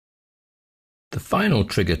The final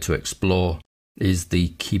trigger to explore is the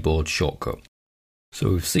keyboard shortcut.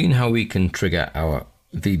 So we've seen how we can trigger our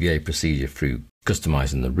VBA procedure through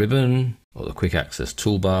customizing the ribbon or the quick access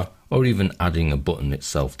toolbar, or even adding a button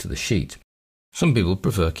itself to the sheet. Some people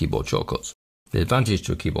prefer keyboard shortcuts. The advantage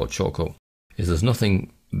to a keyboard shortcut is there's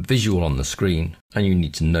nothing visual on the screen and you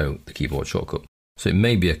need to know the keyboard shortcut. So it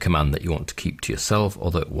may be a command that you want to keep to yourself,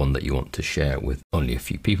 or that one that you want to share with only a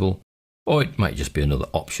few people, or it might just be another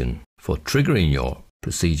option for triggering your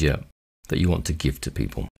procedure that you want to give to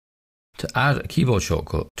people. To add a keyboard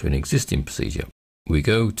shortcut to an existing procedure, we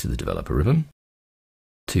go to the developer ribbon,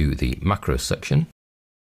 to the macros section,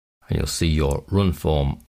 and you'll see your run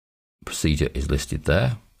form procedure is listed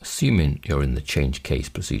there, assuming you're in the change case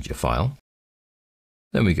procedure file.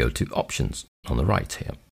 Then we go to options on the right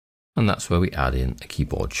here, and that's where we add in a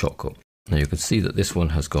keyboard shortcut. Now you can see that this one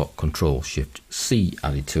has got Control-Shift-C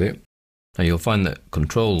added to it. Now you'll find that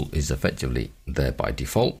Control is effectively there by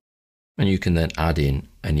default, and you can then add in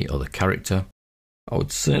any other character. I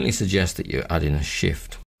would certainly suggest that you add in a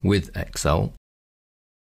Shift with Excel,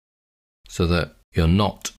 so that you're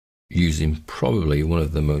not using probably one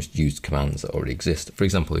of the most used commands that already exist. For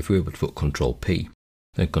example, if we were to put Control-P,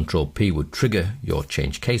 then Control-P would trigger your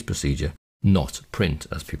change case procedure, not print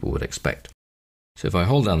as people would expect. So if I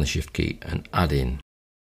hold down the Shift key and add in,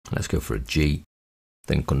 let's go for a G,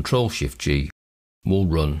 then Control-Shift-G will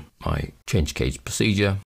run my change case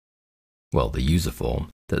procedure, well, the user form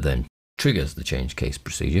that then triggers the change case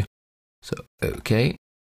procedure. So OK,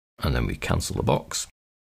 and then we cancel the box.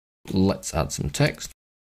 Let's add some text.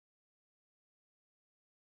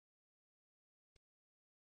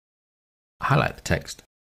 Highlight the text.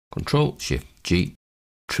 Control-Shift-G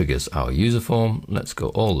triggers our user form. Let's go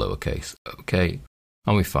all lowercase. OK,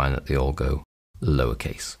 and we find that they all go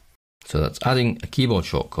lowercase. So that's adding a keyboard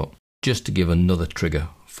shortcut just to give another trigger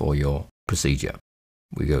for your procedure.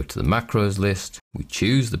 We go to the macros list, we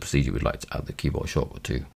choose the procedure we'd like to add the keyboard shortcut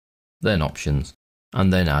to, then options,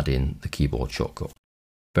 and then add in the keyboard shortcut.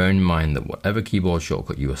 Bear in mind that whatever keyboard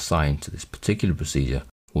shortcut you assign to this particular procedure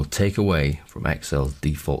will take away from Excel's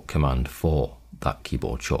default command for that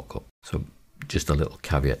keyboard shortcut. So just a little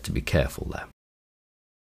caveat to be careful there.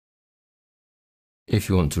 If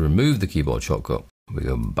you want to remove the keyboard shortcut, we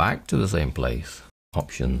go back to the same place,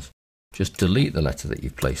 options, just delete the letter that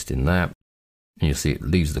you've placed in there, and you'll see it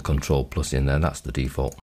leaves the Control plus in there, that's the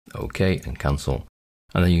default. OK, and cancel.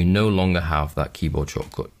 And then you no longer have that keyboard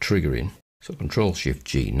shortcut triggering. So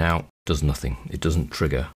Control-Shift-G now does nothing. It doesn't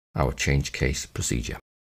trigger our change case procedure.